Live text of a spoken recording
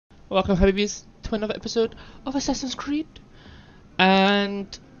Welcome, Habibis, to another episode of Assassin's Creed.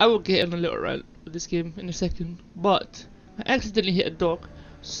 And I will get on a little rant with this game in a second, but I accidentally hit a dog,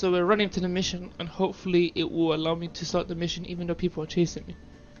 so we're running to the mission, and hopefully it will allow me to start the mission even though people are chasing me.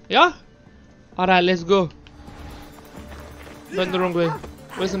 Yeah? Alright, let's go. Went the wrong way.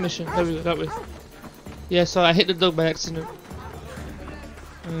 Where's the mission? There we go, that way. Yeah, so I hit the dog by accident.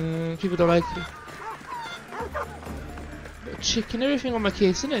 People don't like it. Chicken everything on my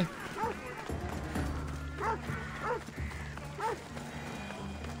case, isn't it?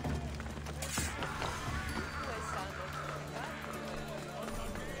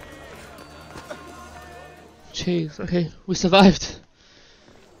 Jeez, okay, we survived.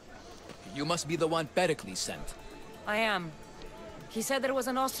 You must be the one Pericles sent. I am. He said there was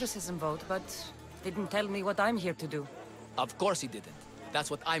an ostracism vote, but didn't tell me what I'm here to do. Of course he didn't.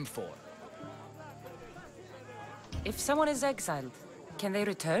 That's what I'm for. If someone is exiled, can they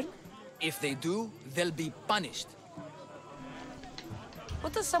return? If they do, they'll be punished.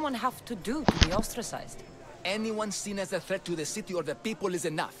 What does someone have to do to be ostracized? Anyone seen as a threat to the city or the people is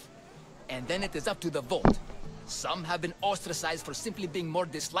enough. And then it is up to the vote. Some have been ostracized for simply being more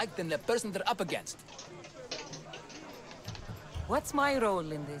disliked than the person they're up against. What's my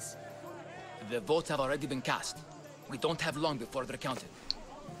role in this? The votes have already been cast. We don't have long before they're counted.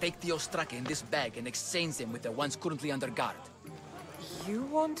 Take the Ostraka in this bag and exchange them with the ones currently under guard. You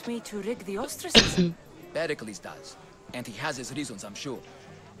want me to rig the ostracism? Pericles does. And he has his reasons, I'm sure.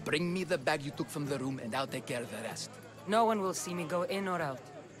 Bring me the bag you took from the room and I'll take care of the rest. No one will see me go in or out.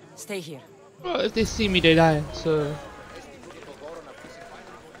 Stay here. Well, if they see me, they die, so...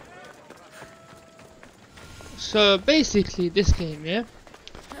 So, basically, this game, yeah?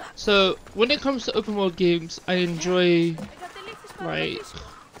 So, when it comes to open world games, I enjoy, like,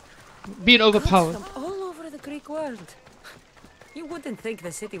 being overpowered. From all over the Greek world. You wouldn't think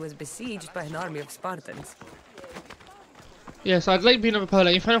the city was besieged by an army of Spartans. Yeah, so I'd like being overpowered.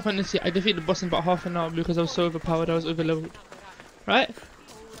 Like in Final Fantasy, I defeated the boss in about half an hour because I was so overpowered, I was overleveled. Right?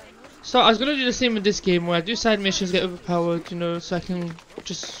 So I was gonna do the same with this game where I do side missions, get overpowered, you know, so I can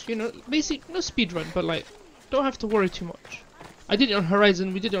just, you know, basically, no speed run, but like, don't have to worry too much. I did it on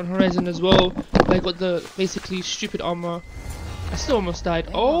Horizon, we did it on Horizon as well. I got the basically stupid armor. I still almost died.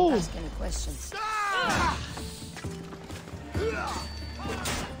 Oh! Ask any questions.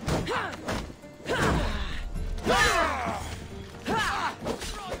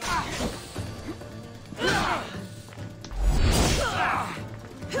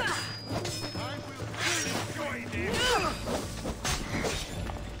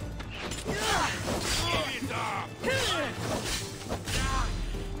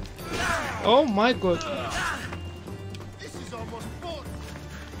 Oh my god.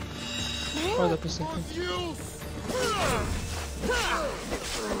 Hold up a second.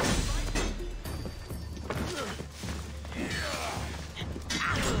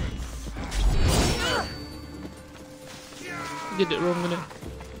 Did it wrong, innit?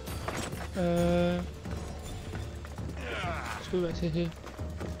 Let's go back to here.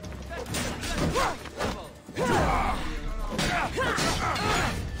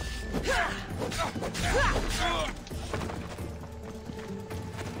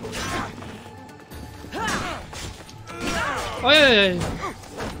 Oh yeah.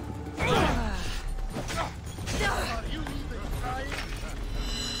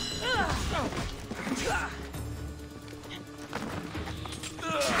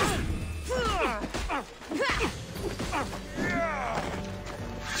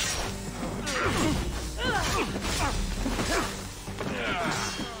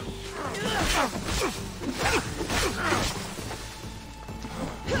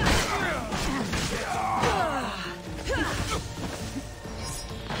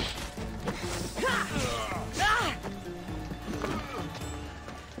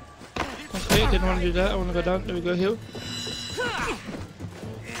 Okay, didn't want to do that. I want to go down. There we go, heal. Do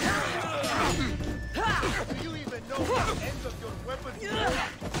you even know the end of your weapon?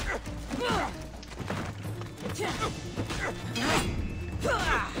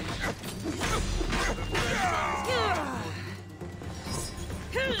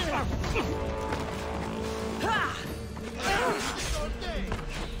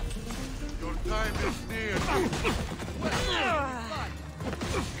 Your time is near.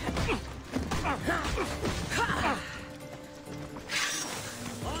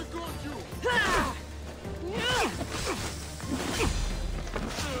 I got you.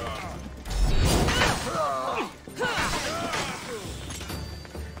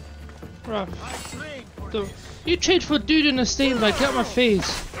 Right. You trade for dude in a stain like get out my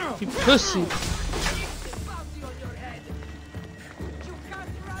face, you pussy.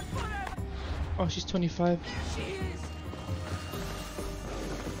 Oh, she's 25.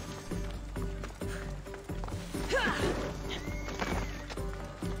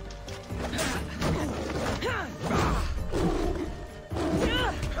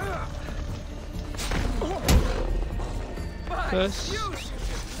 First.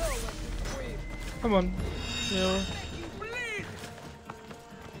 Come on. Yo.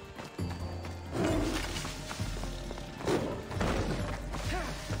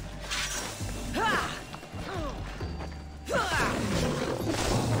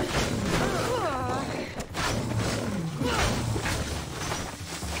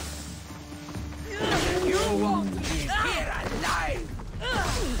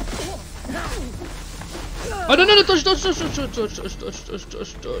 Oh no no no! Touch!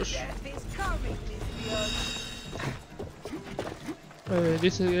 Wait,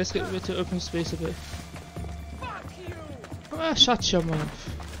 let's get to open space a bit. Ah, shut your mouth.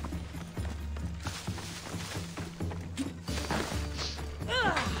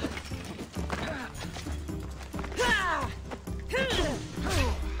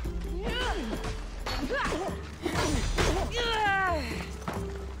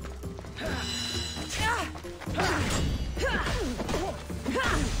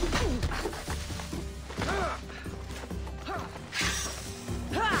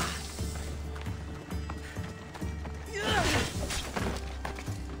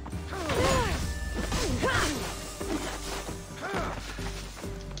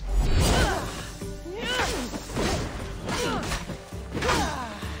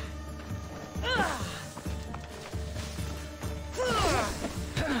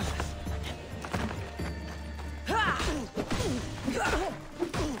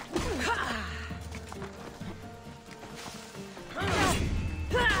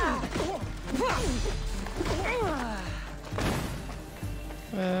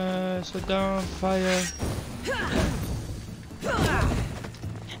 So down, fire.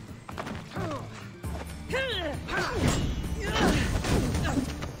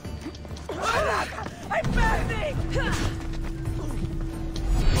 I'm burning!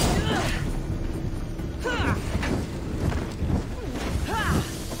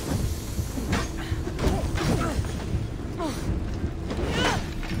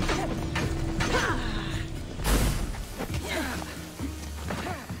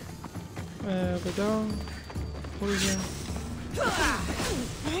 Go down. Poison.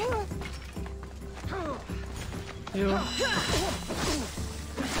 Heal.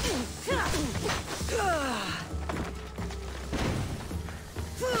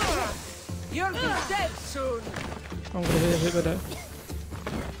 You'll be dead soon! I'm gonna hit with that.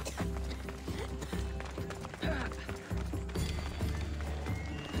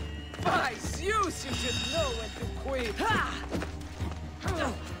 By Zeus, you should know when to quit!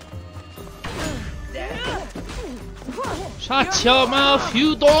 Shut your mouth,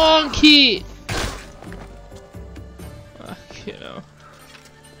 you donkey! You know.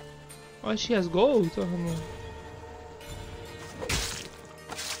 Oh, she has gold. Oh, no.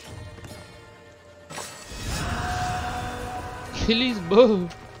 Achilles bow.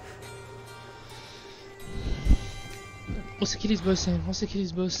 What's Achilles bow saying? What's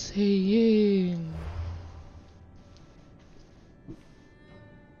Achilles bow saying?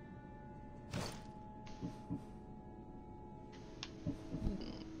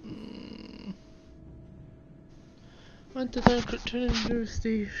 Went to the return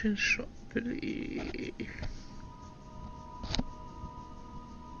station shop, please.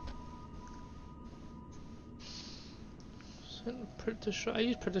 Printer shop. I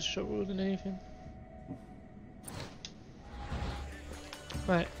use printer shop more than anything.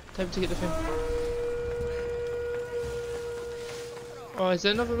 Right, time to get the thing. Oh, is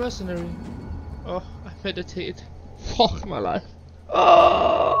there another mercenary? Oh, I meditated. Fuck my life.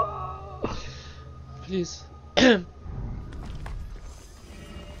 Oh! Please.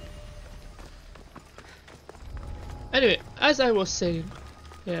 Anyway, as I was saying,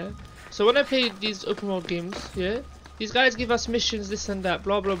 yeah. So when I play these open world games, yeah, these guys give us missions, this and that,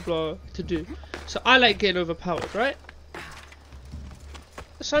 blah blah blah, to do. So I like getting overpowered, right?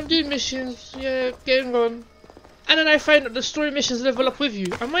 So I'm doing missions, yeah, getting on, and then I find that the story missions level up with you.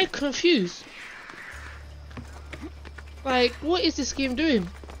 Am I confused? Like, what is this game doing?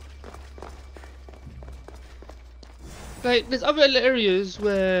 Like, there's other areas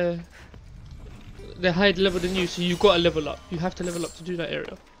where they're higher level than you, so you gotta level up. You have to level up to do that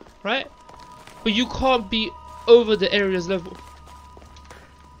area, right? But you can't be over the area's level.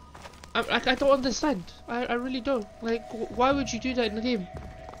 I don't understand. I really don't. Like, why would you do that in the game?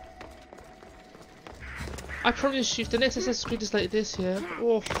 I promise you, if the next Assassin's Creed is like this, yeah,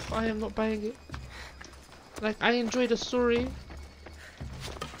 oh, I am not buying it. Like, I enjoy the story,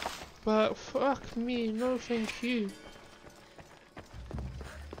 but fuck me, no thank you.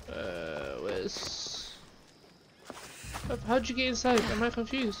 Where's... How'd you get inside? Am I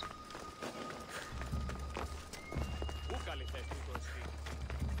confused?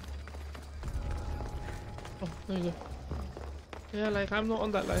 Oh, there you go. Yeah, like, I'm not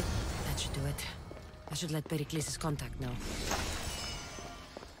on that life. That should do it. I should let Pericles' contact know.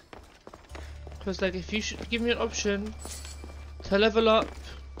 Because, like, if you should give me an option to level up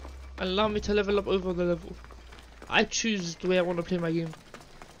and allow me to level up over the level, I choose the way I want to play my game.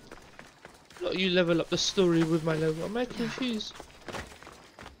 Not you level up the story with my level. Am I confused?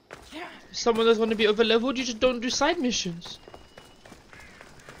 If someone doesn't want to be over leveled, you just don't do side missions.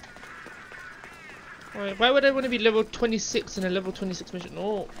 Why would I want to be level 26 in a level 26 mission?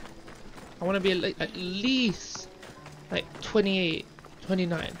 No. I want to be like, at least like 28,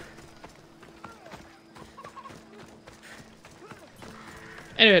 29.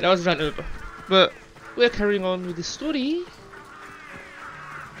 Anyway, that was rant over. But we're carrying on with the story.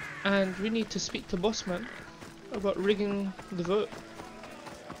 And we need to speak to Bossman about rigging the vote.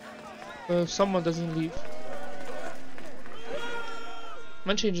 Someone doesn't leave.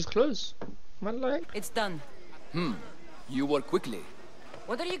 Man changes clothes. Man like... It's done. You work quickly.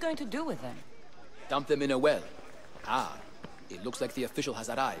 What are you going to do with them? Dump them in a well. Ah, it looks like the official has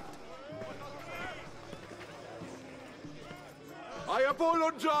arrived. I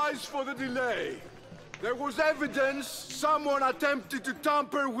apologize for the delay. There was evidence someone attempted to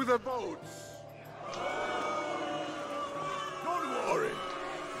tamper with the votes. Don't worry.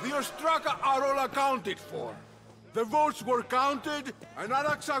 The Ostraka are all accounted for. The votes were counted, and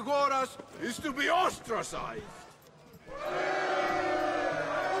Anaxagoras is to be ostracized.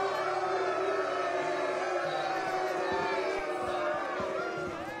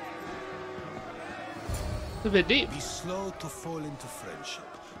 A bit deep. Be slow to fall into friendship,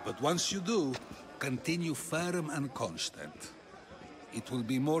 but once you do, continue firm and constant. It will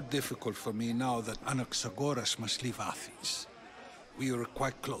be more difficult for me now that Anaxagoras must leave Athens. We were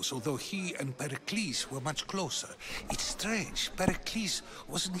quite close, although he and Pericles were much closer. It's strange, Pericles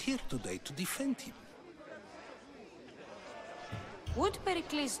wasn't here today to defend him. Would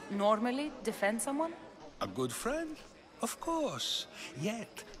Pericles normally defend someone? A good friend? Of course.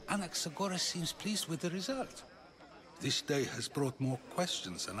 Yet, Anaxagoras seems pleased with the result. This day has brought more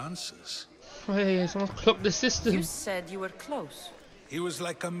questions than answers. Hey, someone clocked the system. You said you were close. He was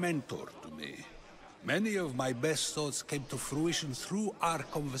like a mentor to me. Many of my best thoughts came to fruition through our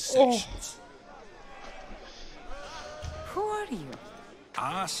conversations. Who are you?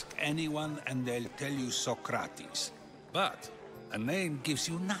 Ask anyone and they'll tell you Socrates. But a name gives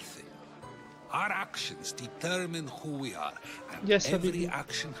you nothing. Our actions determine who we are, and Yes, every Habibi.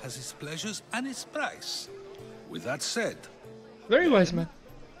 action has its pleasures and its price. With that said, Very wise man.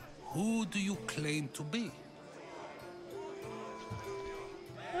 who do you claim to be?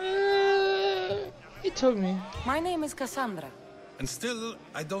 He told me. My name is Cassandra. And still,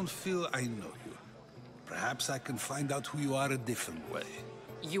 I don't feel I know you. Perhaps I can find out who you are a different way.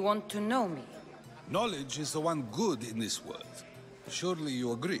 You want to know me? Knowledge is the one good in this world. Surely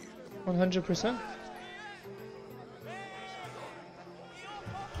you agree? 100%.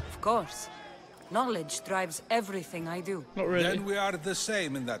 Of course. Knowledge drives everything I do. Not really. Then we are the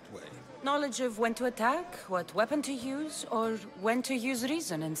same in that way. Knowledge of when to attack, what weapon to use, or when to use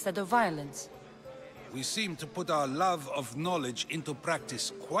reason instead of violence. We seem to put our love of knowledge into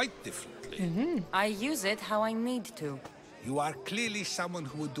practice quite differently. I use it how I need to. You are clearly someone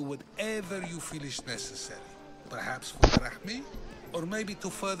who would do whatever you feel is necessary. Perhaps for Drachmi, or maybe to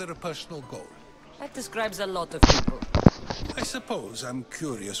further a personal goal. That describes a lot of people. I suppose I'm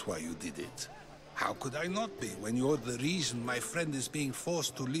curious why you did it. How could I not be when you're the reason my friend is being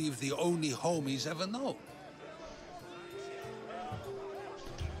forced to leave the only home he's ever known?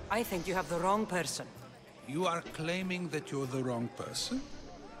 I think you have the wrong person. You are claiming that you're the wrong person?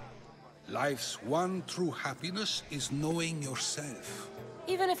 Life's one true happiness is knowing yourself.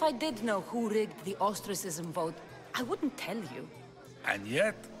 Even if I did know who rigged the ostracism vote, I wouldn't tell you. And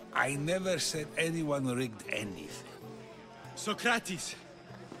yet, I never said anyone rigged anything. Socrates,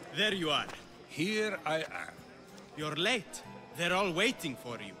 there you are. Here I am. You're late. They're all waiting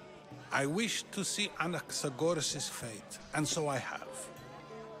for you. I wish to see Anaxagoras' fate, and so I have.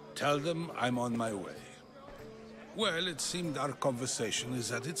 Tell them I'm on my way. Well, it seemed our conversation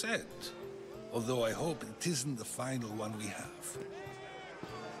is at its end. Although I hope it isn't the final one we have.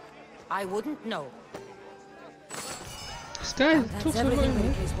 I wouldn't know. This guy That's talks so everything much.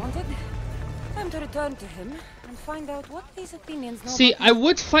 Pericles wanted. Time to return to him and find out what these Athenians know. See, about I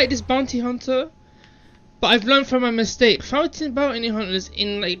would fight this bounty hunter, but I've learned from my mistake. Fighting bounty hunters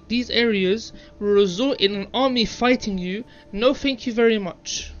in like these areas will result in an army fighting you. No, thank you very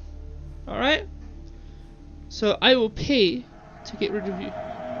much. All right. So I will pay to get rid of you.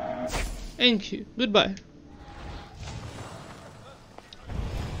 Thank you. Goodbye.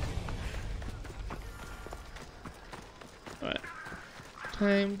 Alright.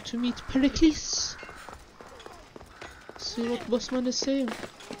 Time to meet Pericles. See what Bossman is saying.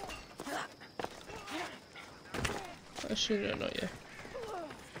 Actually, no, not yet.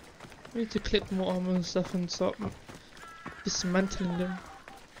 I need to clip more armor and stuff and start dismantling them.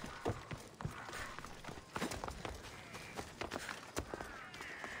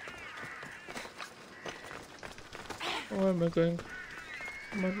 Where am I going?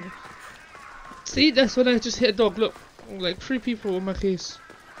 Madness. See, that's when I just hit a dog. Look, like 3 people on my case.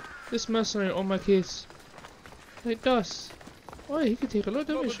 This mercenary on my case. Like dust. Oh, he can take a lot of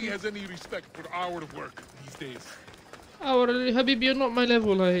damage. Nobody has any respect for our work these days. Oh, Habib, you're not my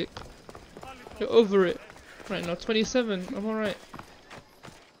level. Like, you're over it. Right now, 27. I'm alright.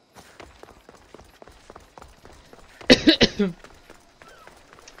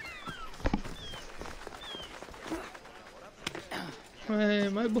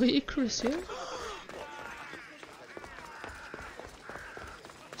 My boy Icarus, yeah?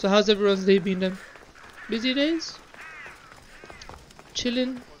 So how's everyone's day been then? Busy days?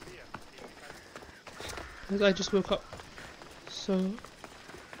 Chilling? Because I just woke up. So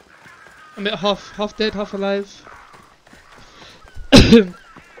I'm at half dead, half alive.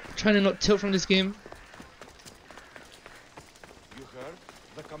 Trying to not tilt from this game. You heard?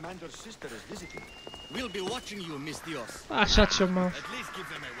 The commander's sister is visiting. We'll be watching you, Miss Dios. Ah, shut your mouth. At least give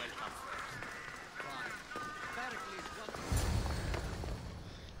them a welcome first.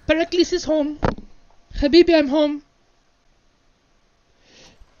 Pericles is home. Habibi, I'm home.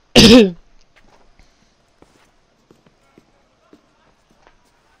 Cassandra,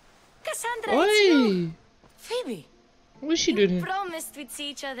 it's you. Oi! Phoebe, What is she doing We here? promised we'd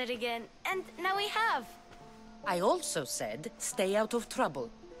see each other again, and now we have. I also said stay out of trouble.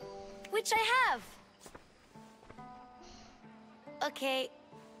 Which I have. Okay,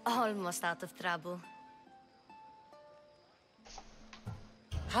 almost out of trouble.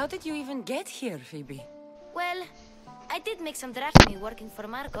 How did you even get here, Phoebe? Well, I did make some drachmae working for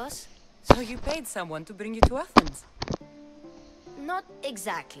Marcos. So you paid someone to bring you to Athens? Not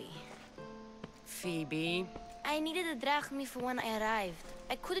exactly. Phoebe... I needed a drachmae for when I arrived.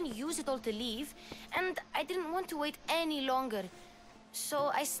 I couldn't use it all to leave, and I didn't want to wait any longer. So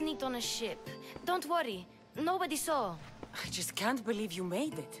I sneaked on a ship. Don't worry, nobody saw. I just can't believe you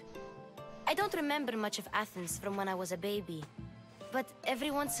made it. I don't remember much of Athens from when I was a baby. But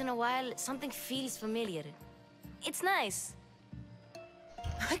every once in a while, something feels familiar. It's nice.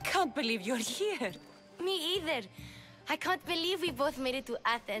 I can't believe you're here. Me either. I can't believe we both made it to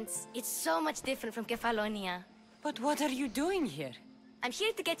Athens. It's so much different from Kefalonia. But what are you doing here? I'm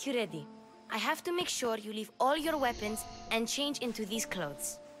here to get you ready. I have to make sure you leave all your weapons and change into these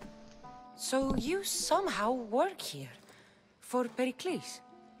clothes. So you somehow work here? For Pericles?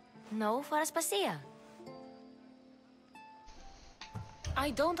 No, for Aspasia.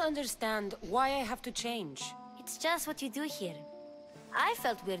 I don't understand why I have to change. It's just what you do here. I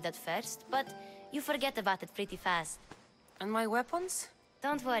felt weird at first, but you forget about it pretty fast. And my weapons?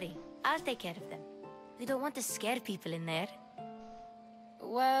 Don't worry, I'll take care of them. We don't want to scare people in there.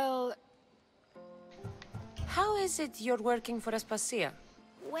 Well... How is it you're working for Aspasia?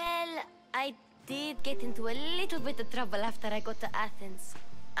 Well, I did get into a little bit of trouble after I got to Athens.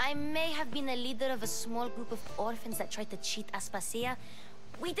 I may have been a leader of a small group of orphans that tried to cheat Aspasia.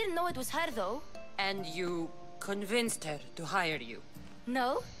 We didn't know it was her, though. And you convinced her to hire you?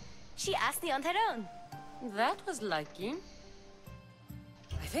 No, she asked me on her own. That was lucky.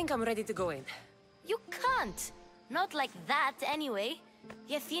 I think I'm ready to go in. You can't. Not like that, anyway.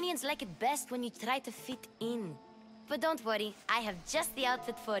 The Athenians like it best when you try to fit in. But don't worry, I have just the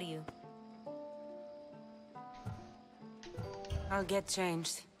outfit for you. I'll get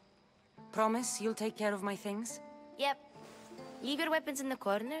changed. Promise you'll take care of my things? Yep. Leave your weapons in the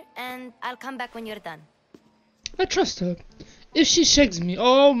corner, and I'll come back when you're done. I trust her. If she shags me,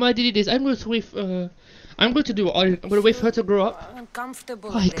 oh my days, I'm going to wait for, I'm going to do what I'm going to wait for her to grow up.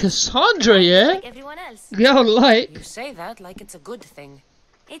 Uncomfortable. Like Cassandra, yeah? Like everyone else. Yeah, like. You say that like it's a good thing.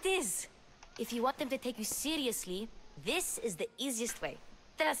 It is. If you want them to take you seriously, this is the easiest way.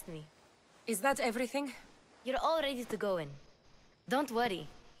 Trust me. Is that everything? You're all ready to go in. Don't worry.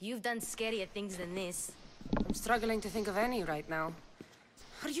 You've done scarier things than this. I'm struggling to think of any right now.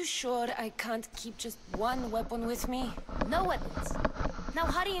 Are you sure I can't keep just one weapon with me? No weapons. Now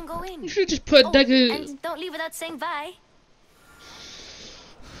hurry and go in. You should just put a dagger. And don't leave without saying bye.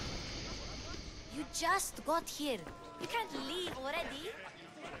 You just got here. You can't leave already.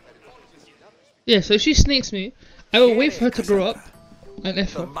 Yeah, so if she snakes me, I will wait for her to grow up and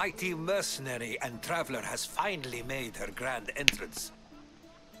F The her. mighty mercenary and traveler has finally made her grand entrance.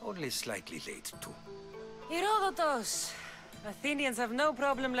 Only slightly late, too. Herodotus! Athenians have no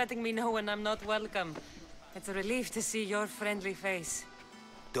problem letting me know when I'm not welcome. It's a relief to see your friendly face.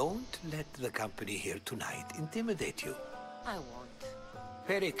 Don't let the company here tonight intimidate you. I won't.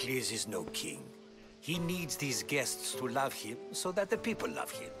 Pericles is no king. He needs these guests to love him so that the people love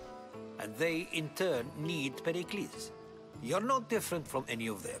him. And they, in turn, need Pericles. You're no different from any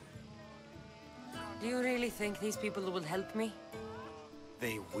of them. Do you really think these people will help me?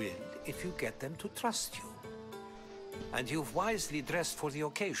 They will if you get them to trust you. And you've wisely dressed for the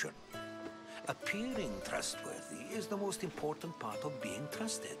occasion. Appearing trustworthy is the most important part of being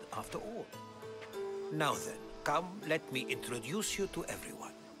trusted, after all. Now then, come, let me introduce you to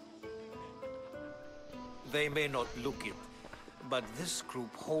everyone. They may not look it, but this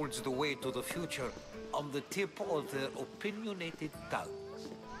group holds the way to the future on the tip of their opinionated tongues.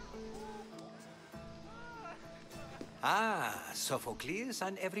 Ah, Sophocles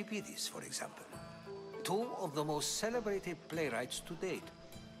and Euripides, for example. Two of the most celebrated playwrights to date.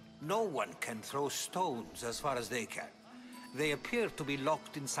 No one can throw stones as far as they can. They appear to be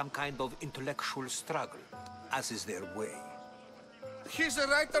locked in some kind of intellectual struggle, as is their way. He's a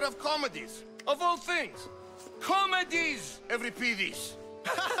writer of comedies, of all things. Comedies, Euripides.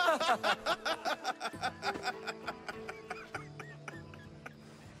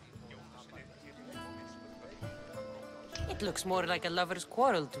 It looks more like a lover's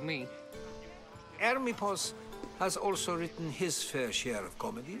quarrel to me. Hermippos has also written his fair share of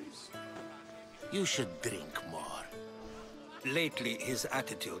comedies. You should drink more. Lately, his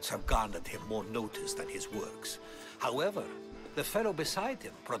attitudes have garnered him more notice than his works. However, the fellow beside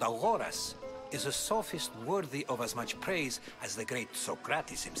him, Protagoras, is a sophist worthy of as much praise as the great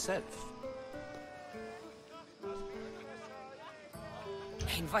Socrates himself.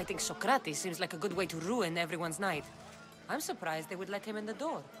 Inviting Socrates seems like a good way to ruin everyone's night. I'm surprised they would let him in the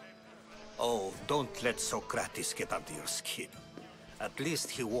door. Oh, don't let Socrates get under your skin. At least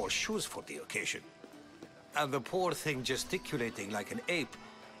he wore shoes for the occasion. And the poor thing gesticulating like an ape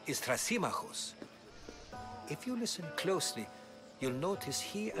is Thrasymachos. If you listen closely, you'll notice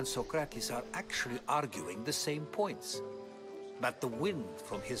he and Socrates are actually arguing the same points. But the wind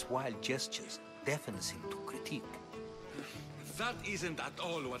from his wild gestures deafens him to critique. That isn't at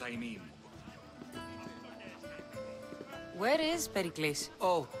all what I mean. Where is Pericles?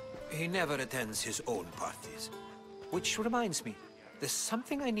 Oh, he never attends his own parties. Which reminds me, there's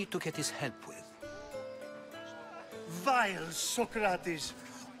something I need to get his help with. Vile Socrates,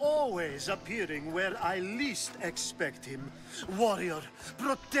 always appearing where I least expect him. Warrior,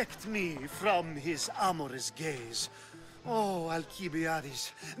 protect me from his amorous gaze. Oh,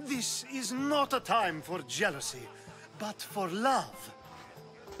 Alcibiades, this is not a time for jealousy, but for love.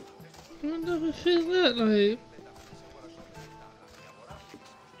 I never feel that, like...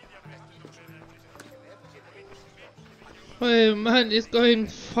 Wait, man, it's going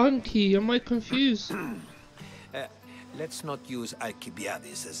funky. Am I confused? Let's not use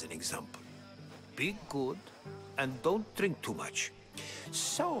Alcibiades as an example. Be good, and don't drink too much.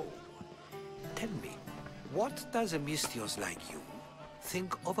 So, tell me, what does a Mystios like you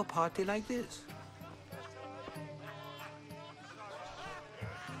think of a party like this?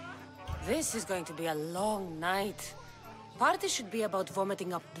 This is going to be a long night. Party should be about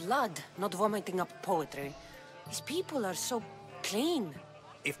vomiting up blood, not vomiting up poetry. These people are so clean.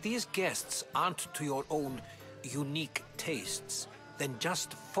 If these guests aren't to your own unique tastes, then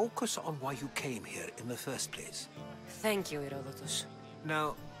just focus on why you came here in the first place. Thank you, Herodotus.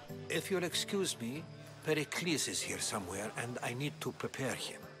 Now, if you'll excuse me, Pericles is here somewhere, and I need to prepare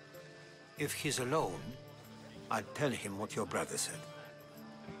him. If he's alone, I'll tell him what your brother said.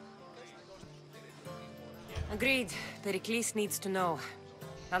 Agreed. Pericles needs to know.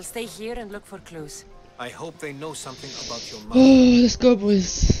 I'll stay here and look for clues. I hope they know something about your mother. Oh, let's go,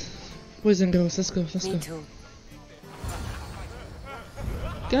 boys. Boys and girls, let's go, let's Me go. too.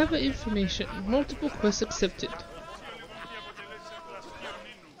 Gather information. Multiple quests accepted.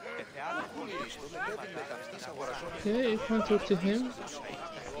 Okay, you can't talk to him.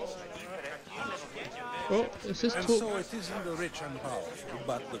 Oh, it says And talk. so it isn't the rich and powerful,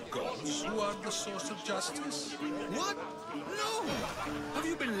 but the gods who are the source of justice. What? No! Have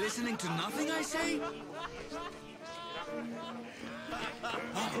you been listening to nothing I say?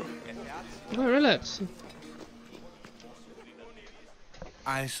 Oh, relax.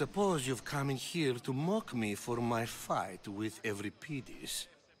 I suppose you've come in here to mock me for my fight with Euripides.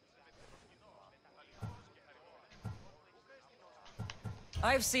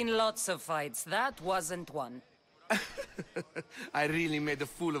 I've seen lots of fights. That wasn't one. I really made a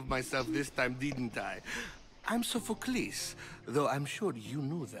fool of myself this time, didn't I? I'm Sophocles, though I'm sure you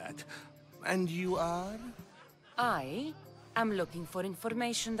knew that. And you are? I am looking for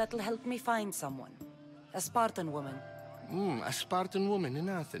information that'll help me find someone. A Spartan woman. A Spartan woman in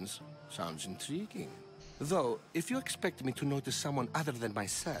Athens. Sounds intriguing. Though, if you expect me to notice someone other than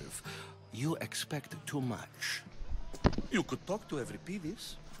myself, you expect too much. You could talk to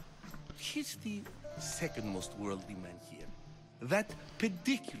Euripides. He's the second most worldly man here. That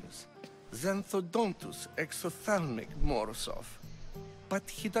pediculous, xanthodontus exophthalmic Morosov. But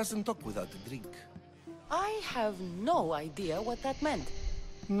he doesn't talk without a drink. I have no idea what that meant.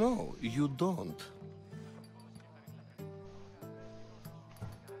 No, you don't.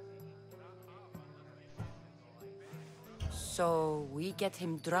 So we get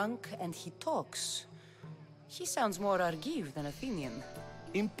him drunk and he talks. He sounds more Argive than Athenian.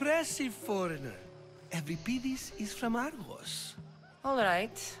 Impressive, foreigner. Euripides is from Argos. All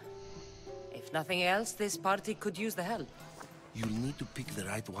right. If nothing else, this party could use the help. You'll need to pick the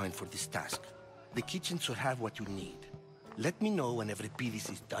right wine for this task. The kitchen should have what you need. Let me know when Euripides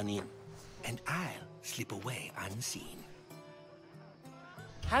is done in, and I'll slip away unseen.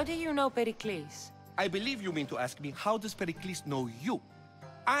 How do you know Pericles? I believe you mean to ask me, how does Pericles know you?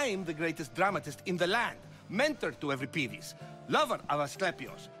 I'm the greatest dramatist in the land, mentor to Euripides, lover of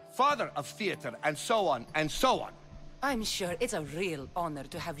Asclepios, father of theater, and so on, and so on. I'm sure it's a real honor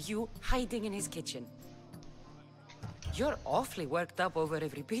to have you hiding in his kitchen. You're awfully worked up over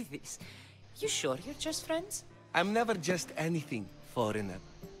Euripides. You sure you're just friends? I'm never just anything, foreigner.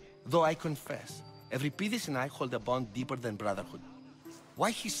 Though I confess, Euripides and I hold a bond deeper than brotherhood.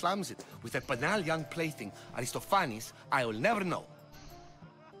 Why he slams it with a banal young plaything, Aristophanes, I will never know.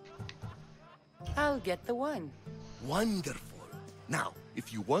 I'll get the wine. Wonderful. Now,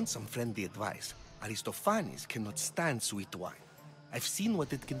 if you want some friendly advice, Aristophanes cannot stand sweet wine. I've seen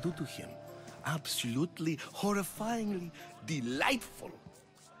what it can do to him. Absolutely, horrifyingly delightful.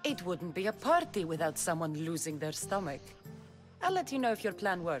 It wouldn't be a party without someone losing their stomach. I'll let you know if your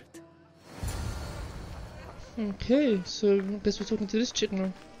plan worked. Okay, so I guess we're talking to this chick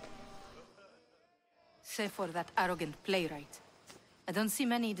now. Say for that arrogant playwright. I don't see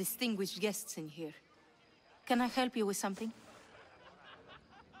many distinguished guests in here. Can I help you with something?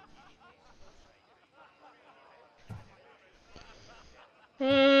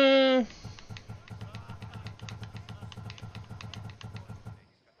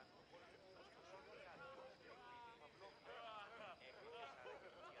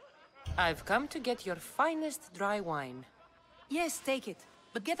 I've come to get your finest dry wine. Yes, take it.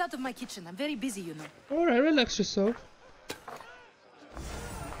 But get out of my kitchen. I'm very busy, you know. Alright, relax yourself.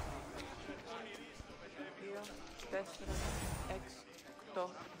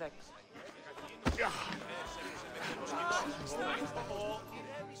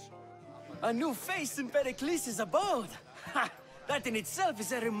 A new face in Pericles' abode! Ha! That in itself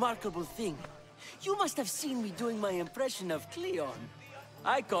is a remarkable thing. You must have seen me doing my impression of Cleon.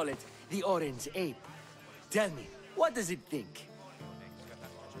 I call it the Orange Ape. Tell me, what does it think?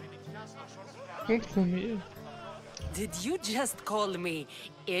 Don't call me. Did you just call me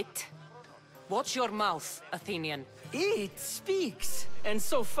it? Watch your mouth, Athenian. It speaks, and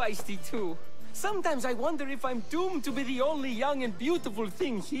so feisty too. Sometimes I wonder if I'm doomed to be the only young and beautiful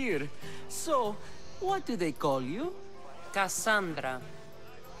thing here. So, what do they call you? Cassandra.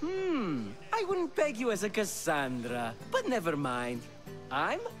 I wouldn't peg you as a Cassandra, but never mind.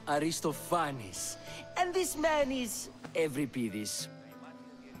 I'm Aristophanes, and this man is Euripides.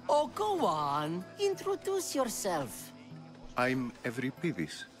 Oh, go on. Introduce yourself. I'm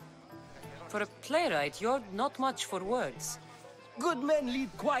Euripides. For a playwright, you're not much for words. Good men lead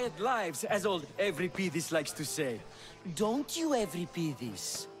quiet lives, as old Euripides likes to say. Don't you,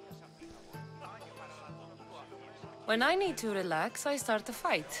 Euripides? When I need to relax, I start a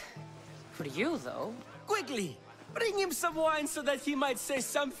fight. For you, though... Quickly! Bring him some wine so that he might say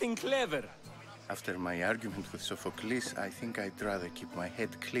something clever. After my argument with Sophocles, I think I'd rather keep my head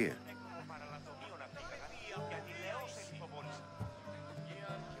clear.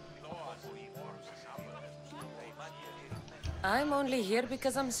 I'm only here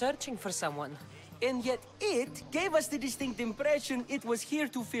because I'm searching for someone. And yet it gave us the distinct impression it was here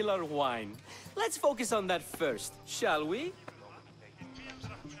to fill our wine. Let's focus on that first, shall we?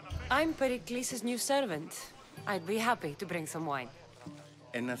 I'm Pericles' new servant. I'd be happy to bring some wine.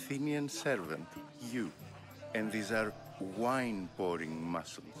 An Athenian servant, you. And these are wine-pouring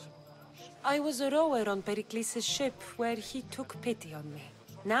muscles. I was a rower on Pericles' ship where he took pity on me.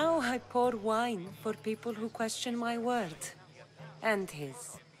 Now I pour wine for people who question my word. And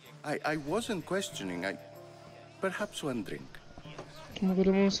his. I wasn't questioning, perhaps one drink. Oh my god,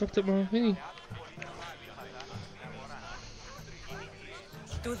 I'm almost fucked up my thingy.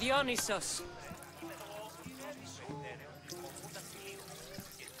 To Dionysos.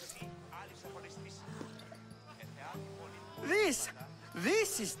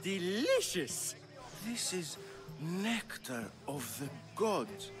 This is delicious. This is nectar of the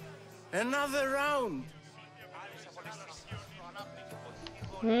gods. Another round.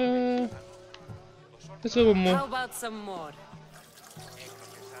 Let's have one more. How about some more?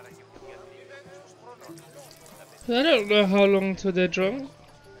 I don't know how long till they're drunk.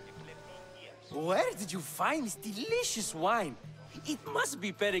 Where did you find this delicious wine? It must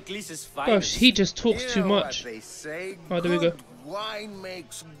be Pericles' finest. Gosh, he just talks too much. What they say, Oh, there we go. good wine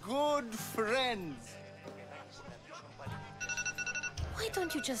makes good friends. Why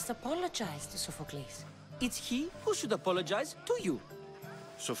don't you just apologize to Sophocles? It's he who should apologize to you.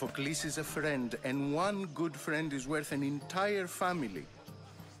 Sophocles is a friend, and one good friend is worth an entire family.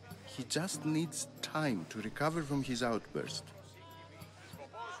 He just needs time to recover from his outburst.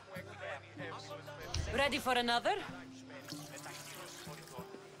 Ready for another?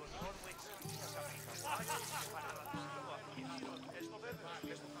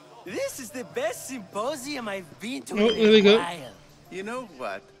 This is the best symposium I've been to Oh, in there we a go. while. You know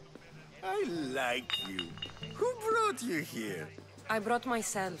what? I like you. Who brought you here? I brought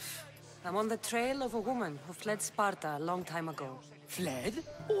myself. I'm on the trail of a woman who fled Sparta a long time ago. Fled?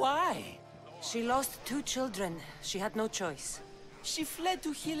 Why? She lost 2 children. She had no choice. She fled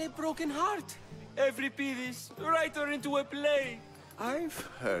to heal a broken heart. Euripides, write her into a play. I've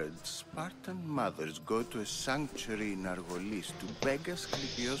heard Spartan mothers go to a sanctuary in Argolis to beg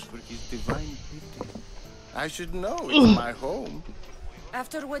Asclepios for his divine pity. I should know, it's my home.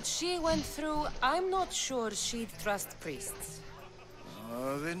 After what she went through, I'm not sure she'd trust priests.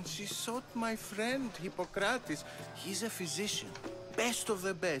 Oh, then she sought my friend, Hippocrates. He's a physician, best of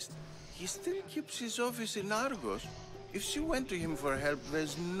the best. He still keeps his office in Argos. If she went to him for help,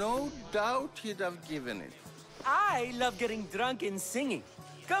 there's no doubt he'd have given it. I love getting drunk and singing.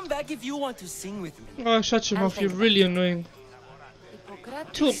 Come back if you want to sing with me. Oh, shut your mouth, you're really annoying.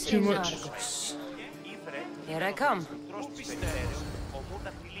 Talk too much. Here I come.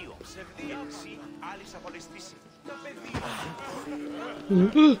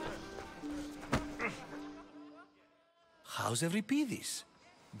 How's Euripides?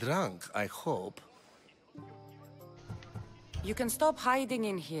 Drunk, I hope. You can stop hiding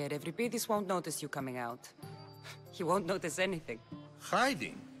in here. Euripides won't notice you coming out. He won't notice anything.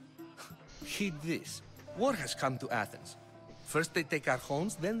 Hiding? Heed this. War has come to Athens. First they take our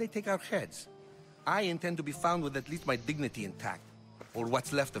homes, then they take our heads. I intend to be found with at least my dignity intact. Or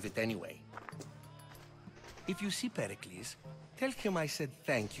what's left of it anyway. If you see Pericles, tell him I said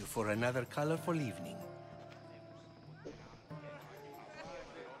thank you for another colorful evening.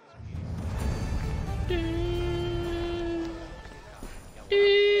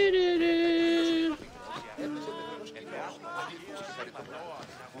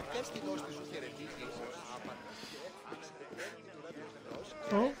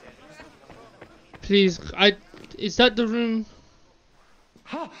 Oh. Please, is that the room?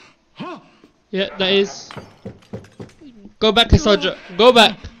 Yeah, that is. Go back, Cassandra. Go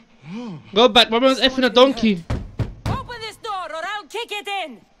back. Go back. My man's effing a donkey. Open this door or I'll kick it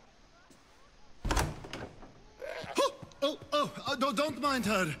in! Don't mind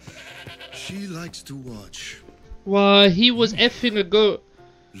her. She likes to watch. Why, he was effing a goat.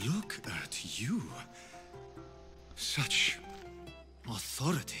 Look at you. Such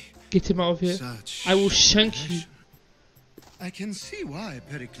authority. Get him out of here. Such I will shank you. I can see why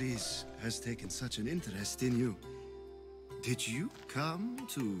Pericles has taken such an interest in you. Did you come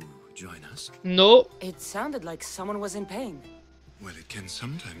to join us? No. It sounded like someone was in pain. Well, it can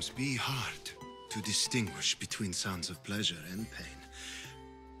sometimes be hard to distinguish between sounds of pleasure and pain.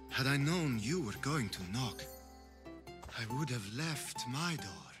 Had I known you were going to knock, I would have left my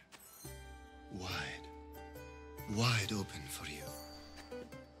door wide open for you.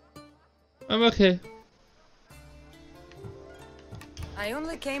 I'm okay. I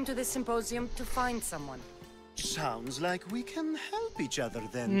only came to this symposium to find someone. Sounds like we can help each other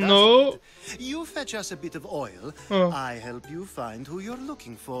then, No. doesn't it? You fetch us a bit of oil, Oh. I help you find who you're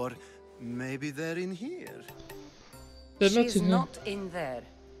looking for. Maybe they're in here. They're not She's in here. not in there.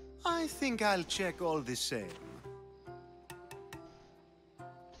 I think I'll check all the same.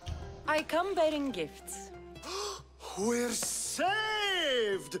 I come bearing gifts. We're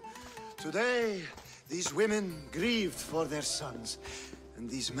saved! Today, these women grieved for their sons, and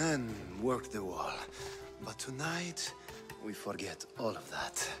these men worked the wall. But tonight, we forget all of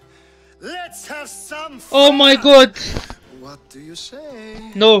that. Let's have some fun! Oh my god! What do you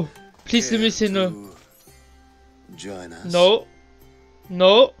say? No. Please let me say no. Join us. No.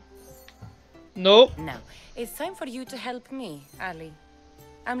 No. No. Now, it's time for you to help me, Ali.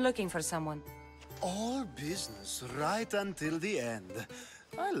 I'm looking for someone. All business right until the end.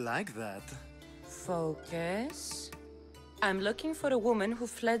 I like that. Focus. I'm looking for a woman who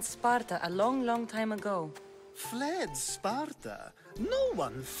fled Sparta a long, long time ago. Fled Sparta? No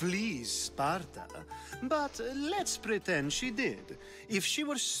one flees Sparta. But let's pretend she did. If she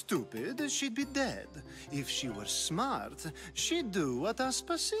were stupid, she'd be dead. If she were smart, she'd do what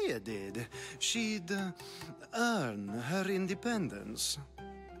Aspasia did. She'd earn her independence.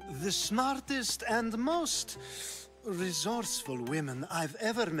 The smartest and most resourceful women I've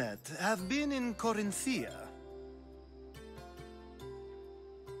ever met have been in Corinthia.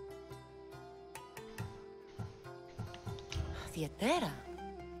 Theatera?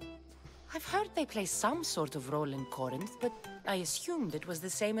 I've heard they play some sort of role in Corinth, but I assumed it was the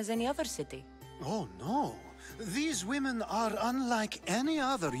same as any other city. Oh, no. These women are unlike any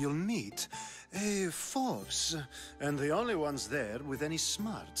other you'll meet. A force, and the only ones there with any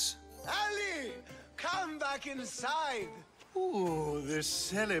smarts. Ali! Come back inside! Ooh, the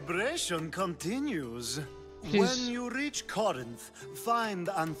celebration continues. Please. When you reach Corinth, find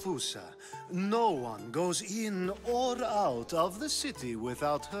Anfusa. No one goes in or out of the city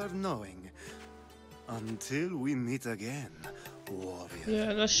without her knowing. Until we meet again, warrior.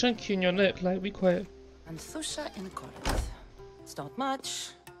 Yeah, that's shanky in your neck, like, be quiet. Anfusa in Corinth. It's not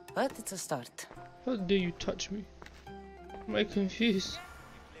much, but it's a start. How dare you touch me? Am I confused?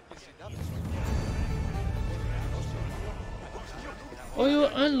 Oh,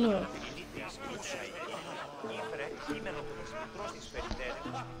 you're unlocked.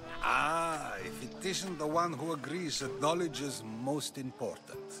 Ah, if it isn't the one who agrees that knowledge is most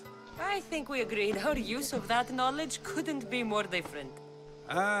important. I think we agreed our use of that knowledge couldn't be more different.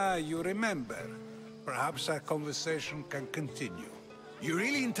 Ah, you remember. Perhaps our conversation can continue. You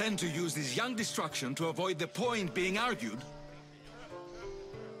really intend to use this young destruction to avoid the point being argued?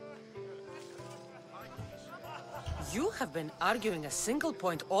 You have been arguing a single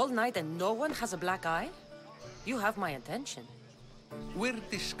point all night and no one has a black eye? You have my attention. We're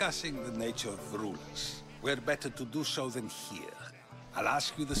discussing the nature of rulers. Where better to do so than here? I'll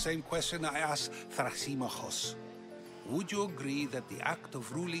ask you the same question I asked Thrasymachos. Would you agree that the act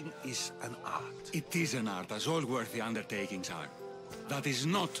of ruling is an art? It is an art, as all worthy undertakings are. That is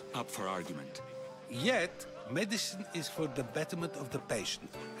not up for argument. Yet, medicine is for the betterment of the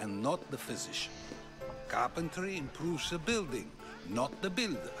patient, and not the physician. Carpentry improves the building, not the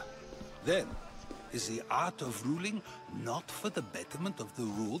builder. Then, is the art of ruling not for the betterment of the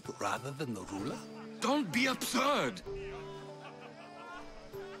ruled rather than the ruler? Don't be absurd!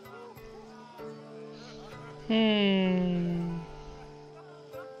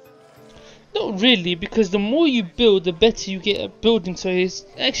 Not really, because the more you build, the better you get at building, so it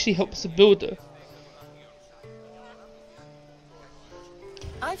actually helps the builder.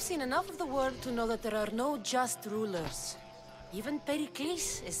 I've seen enough of the world to know that there are no just rulers. Even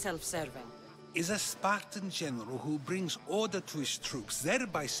Pericles is self-serving. Is a Spartan general who brings order to his troops,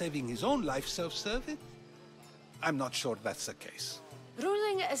 thereby saving his own life, self-serving? I'm not sure that's the case.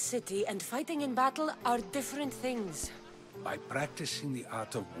 Ruling a city and fighting in battle are different things. By practicing the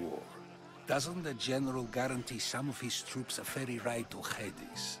art of war, doesn't the general guarantee some of his troops a ferry ride to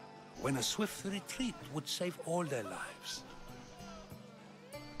Hades, when a swift retreat would save all their lives?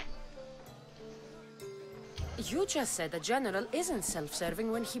 You just said a general isn't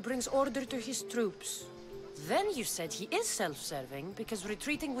self-serving when he brings order to his troops. Then you said he is self-serving because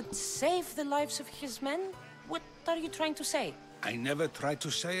retreating would save the lives of his men? What are you trying to say? I never tried to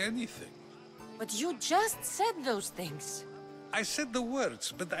say anything. But you just said those things. I said the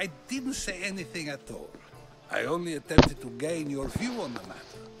words, but I didn't say anything at all. I only attempted to gain your view on the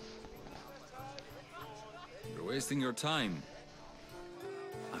matter. You're wasting your time.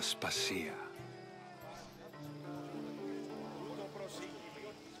 Aspasia.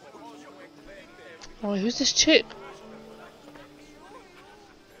 Oh, who's this chick?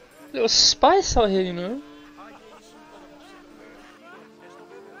 Little spice out here, you know.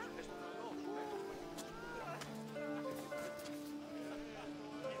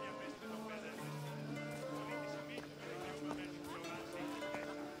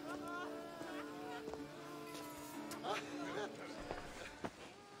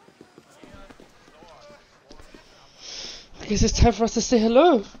 guess it's time for us to say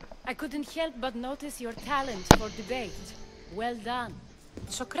hello. I couldn't help but notice your talent for debate. Well done.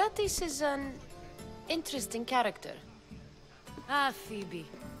 Socrates is an interesting character. Ah, Phoebe.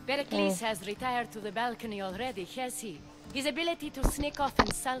 Pericles has retired to the balcony already, has he? His ability to sneak off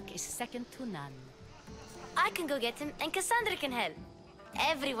and sulk is second to none. I can go get him, and Cassandra can help.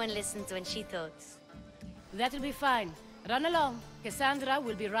 Everyone listens when she talks. That'll be fine. Run along. Cassandra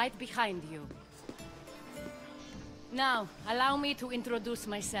will be right behind you. Now, allow me to introduce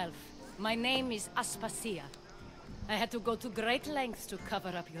myself. My name is Aspasia. I had to go to great lengths to cover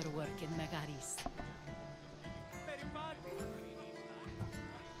up your work in Megaris.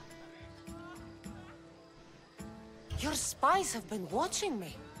 Your spies have been watching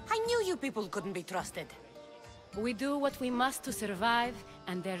me. I knew you people couldn't be trusted. We do what we must to survive,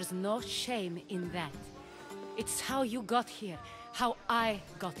 and there's no shame in that. It's how you got here, how I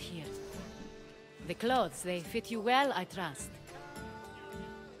got here. The clothes, they fit you well, I trust.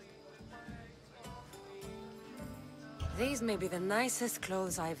 These may be the nicest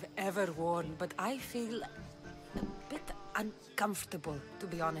clothes I've ever worn, but I feel a bit uncomfortable, to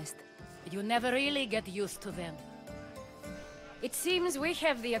be honest. You never really get used to them. It seems we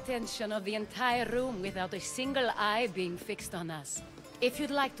have the attention of the entire room without a single eye being fixed on us. If you'd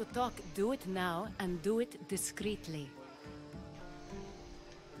like to talk, do it now, and do it discreetly.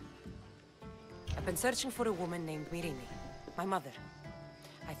 I've been searching for a woman named Myrine, my mother.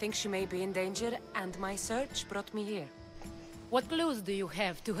 I think she may be in danger, and my search brought me here. What clues do you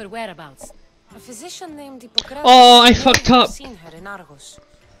have to her whereabouts? A physician named Hippocrates. Oh, I fucked up. Seen her in Argos.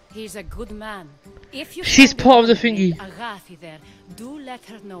 He's a good man. If you She's part of the thingy. Agathi there, do let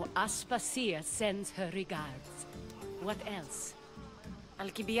her know Aspasia sends her regards. What else?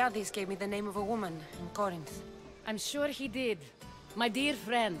 Alcibiades gave me the name of a woman in Corinth. I'm sure he did. My dear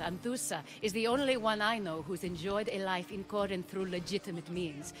friend, Anthusa, is the only one I know who's enjoyed a life in Corinth through legitimate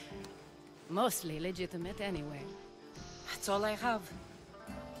means. Mostly legitimate, anyway. That's all I have.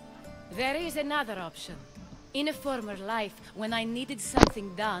 There is another option. In a former life, when I needed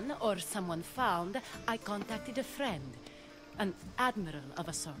something done or someone found, I contacted a friend. An admiral of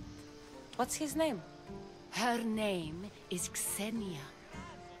a sort. What's his name? Her name is Xenia.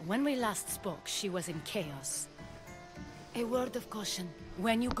 When we last spoke, she was in chaos. A word of caution.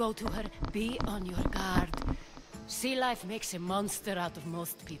 When you go to her, be on your guard. Sea life makes a monster out of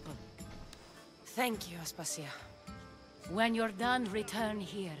most people. Thank you, Aspasia. When you're done, return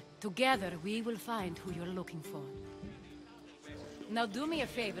here. Together, we will find who you're looking for. Now do me a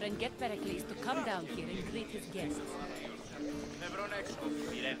favor and get Pericles to come down here and greet his guests.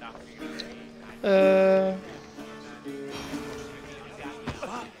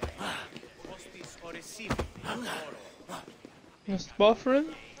 That's the bathroom.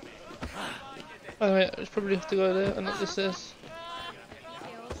 Oh wait, I probably have to go there and not the stairs.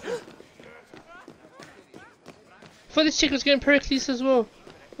 I thought this chick was getting Pericles as well.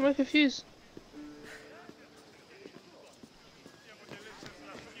 Am I confused?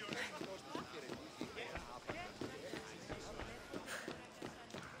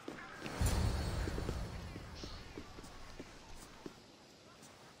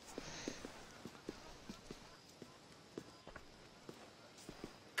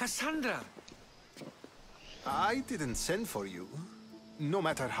 Cassandra! I didn't send for you. No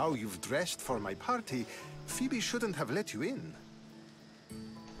matter how you've dressed for my party, Phoebe shouldn't have let you in.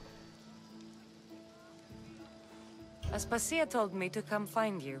 Aspasia told me to come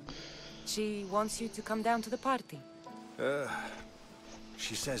find you. She wants you to come down to the party.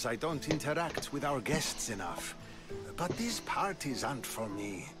 She says I don't interact with our guests enough. But these parties aren't for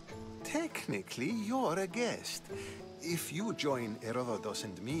me. Technically, you're a guest. If you join Herodotus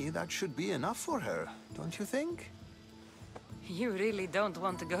and me, that should be enough for her, don't you think? You really don't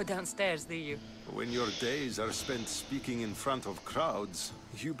want to go downstairs, do you? When your days are spent speaking in front of crowds,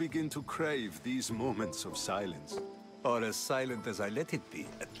 you begin to crave these moments of silence. Or as silent as I let it be,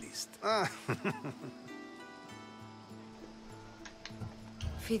 at least.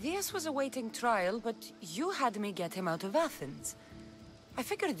 Phidias was awaiting trial, but you had me get him out of Athens. I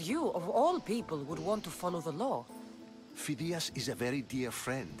figured you, of all people, would want to follow the law. Phidias is a very dear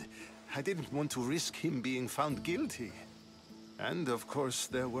friend. I didn't want to risk him being found guilty. And of course,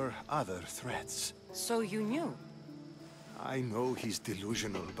 there were other threats. So you knew? I know he's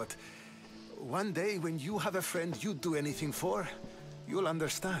delusional, but one day when you have a friend you'd do anything for, you'll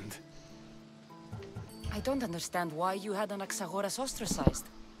understand. I don't understand why you had Anaxagoras ostracized.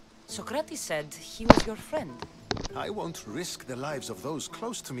 Socrates said he was your friend. I won't risk the lives of those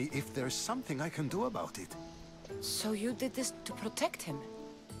close to me if there's something I can do about it. So you did this to protect him?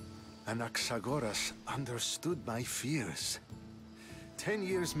 Anaxagoras understood my fears. 10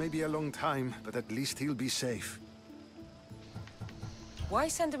 years may be a long time, but at least he'll be safe. Why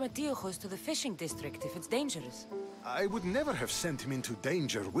send Matiochos to the fishing district if it's dangerous? I would never have sent him into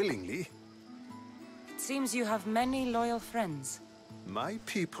danger willingly. It seems you have many loyal friends. My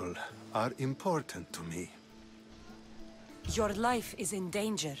people are important to me. Your life is in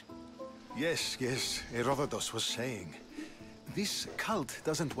danger. Yes, Herodotus was saying. This cult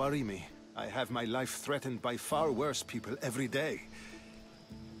doesn't worry me. I have my life threatened by far worse people every day.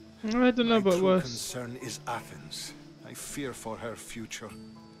 I don't know about worse. My true concern is Athens. I fear for her future.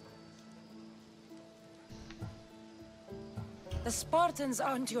 The Spartans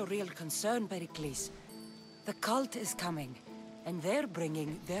aren't your real concern, Pericles. The cult is coming, and they're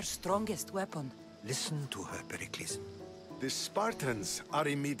bringing their strongest weapon. Listen to her, Pericles. The Spartans are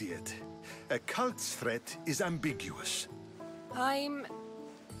immediate. A cult's threat is ambiguous. I'm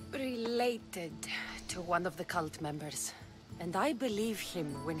related to one of the cult members, and I believe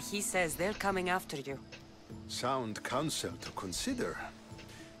him when he says they're coming after you. Sound counsel to consider.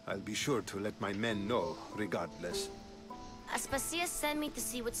 I'll be sure to let my men know, regardless. Aspasia sent me to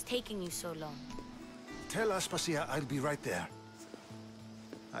see what's taking you so long. Tell Aspasia I'll be right there.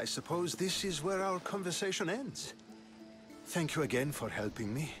 I suppose this is where our conversation ends. Thank you again for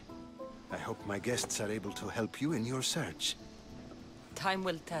helping me. I hope my guests are able to help you in your search. Time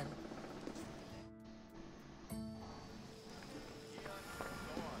will tell.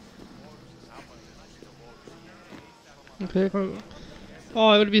 Okay,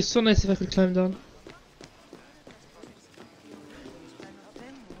 oh, it would be so nice if I could climb down.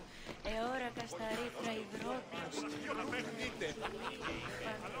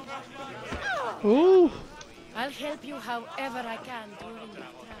 Ooh. I'll help you however I can during your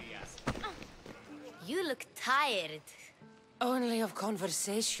travels. You look tired. Only of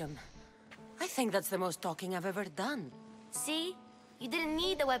conversation. I think that's the most talking I've ever done. See? You didn't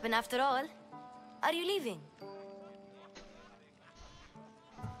need the weapon after all. Are you leaving?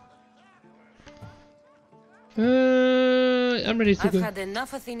 I'm ready to go. I've had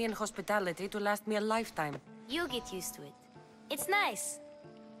enough Athenian hospitality to last me a lifetime. You get used to it. It's nice.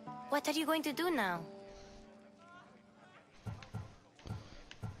 What are you going to do now?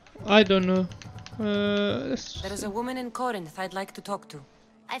 I don't know. There is a woman in Corinth I'd like to talk to.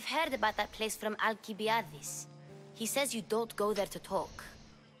 I've heard about that place from Alcibiades. He says you don't go there to talk.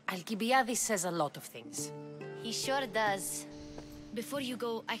 Alcibiades says a lot of things. He sure does. Before you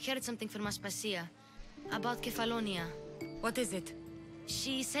go, I heard something from Aspasia about Kefalonia. What is it?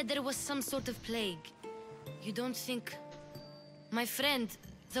 She said there was some sort of plague. You don't think... My friend,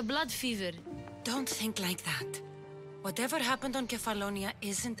 the blood fever. Don't think like that. Whatever happened on Kefalonia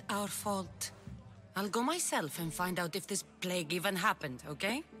isn't our fault. I'll go myself and find out if this plague even happened,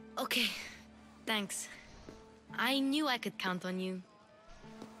 okay? Okay. Thanks. I knew I could count on you.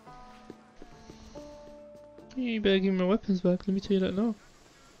 You better give me my weapons back, let me tell you that now.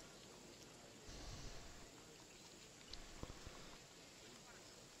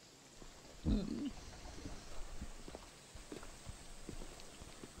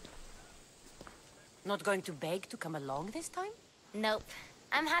 Not going to beg to come along this time? Nope.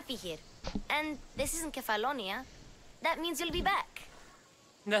 I'm happy here. And this isn't Kefalonia. That means you'll be back.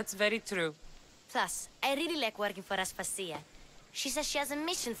 That's very true. Plus, I really like working for Aspasia. She says she has a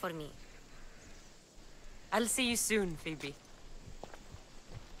mission for me. I'll see you soon, Phoebe.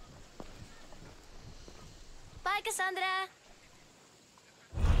 Bye, Cassandra!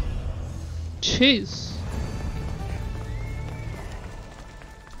 Cheers!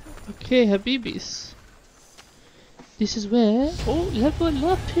 Okay, Habibis. This is where... Oh, level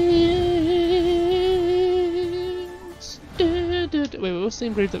up is... Wait, what's the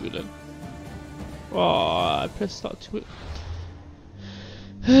engrave that we done? Oh, I pressed start to it.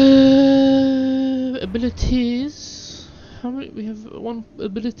 Abilities. How many? We have one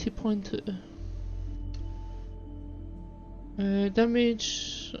ability pointer.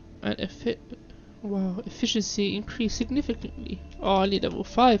 Damage and wow, efficiency increased significantly. Oh, I need level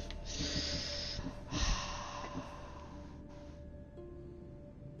 5.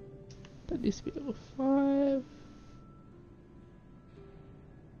 That needs to be level 5.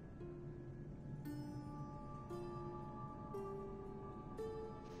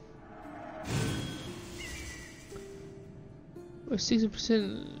 Or 60%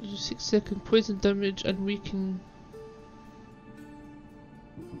 6-second poison damage and weaken.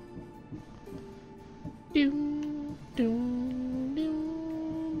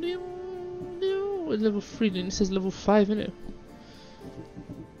 Level 3, then it says level 5, innit?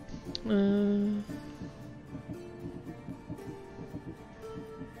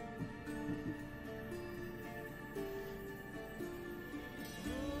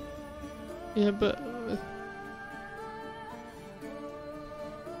 Yeah, but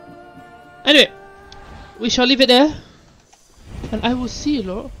anyway, we shall leave it there, and I will see you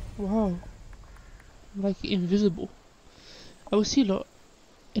lot. Wow, I'm like invisible. I will see you lot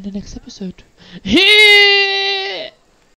in the next episode.